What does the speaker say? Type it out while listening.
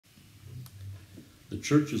The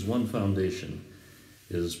Church is One Foundation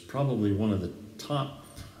is probably one of the top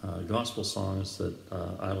gospel songs that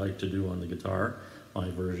I like to do on the guitar, my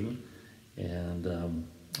version, and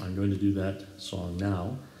I'm going to do that song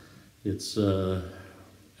now. It's,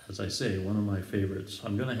 as I say, one of my favorites.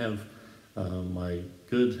 I'm going to have my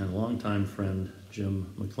good and longtime friend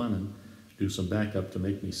Jim McLennan do some backup to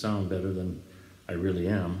make me sound better than I really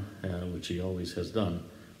am, which he always has done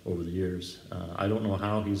over the years. I don't know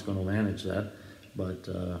how he's going to manage that, but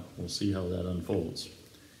we'll see how that unfolds.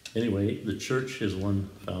 Anyway, the church is one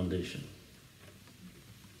foundation.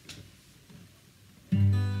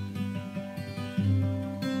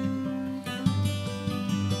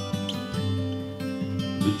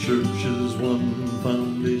 The church is one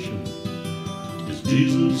foundation, is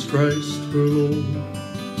Jesus Christ her Lord.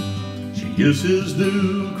 She is his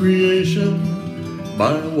new creation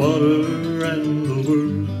by water and the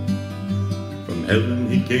word. From heaven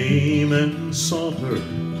he came and sought her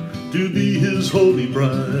to be his holy bride,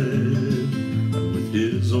 and with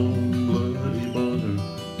his own blood he bought her,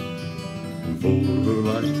 and for her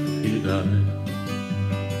life he died.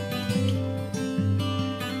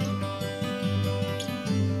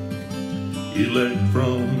 Elect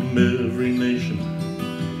from every nation,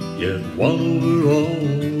 yet one over all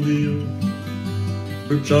the earth.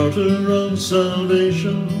 Her charter of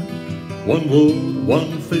salvation, one Lord,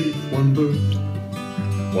 one faith, one birth.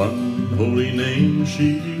 One holy name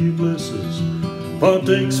she blesses,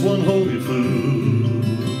 partakes one holy food,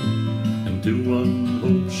 and to one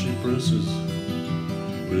hope she presses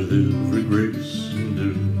with every grace and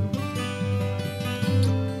due.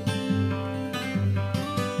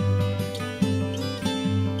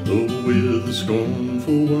 Though with a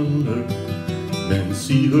scornful wonder men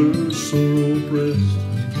see her sorrow pressed,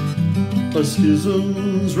 by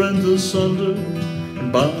schisms rent asunder,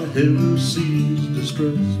 and by heresies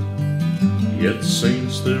distressed, yet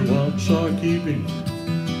saints their watch are keeping,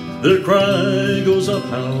 their cry goes up,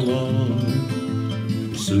 how long?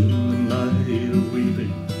 Soon the night of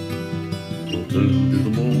weeping will turn to the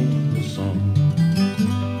morning song.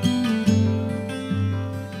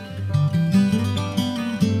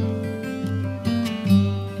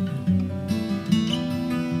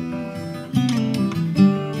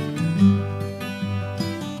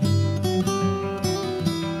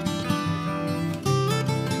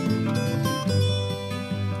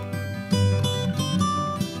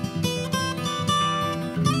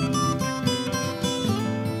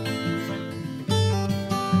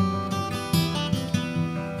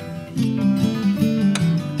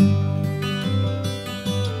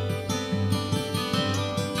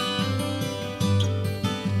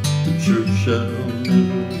 The church shall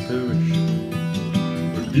never perish,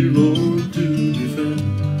 her dear Lord to defend,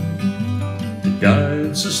 to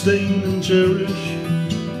guide, sustain, and cherish,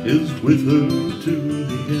 is with her to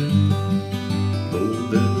the end. Though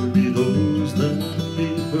there be those that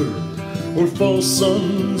hate her, or false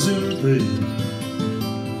sons ill paid,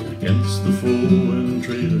 against the foe and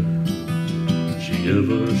traitor she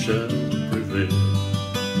ever shall prevail.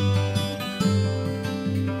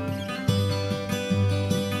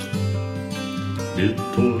 Mid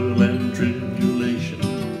toil and tribulation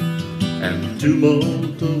and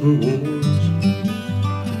tumult of her wars,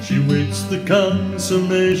 she waits the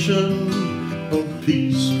consummation of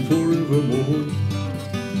peace forevermore,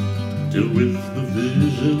 till with the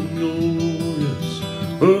vision glorious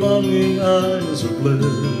her longing eyes are blessed,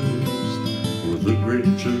 for the great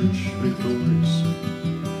church victorious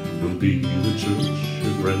will be the church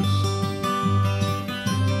at rest.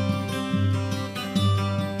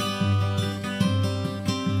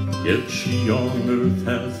 Yet she on earth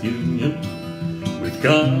hath union with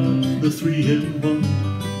God the three in one,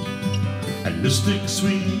 and mystic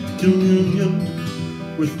sweet communion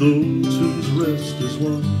with those whose rest is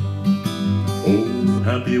won. Oh,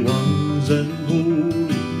 happy ones and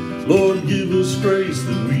holy, Lord, give us grace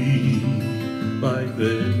that we, like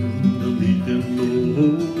them, the meek and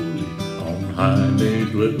lowly, on high may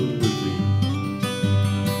dwell with thee.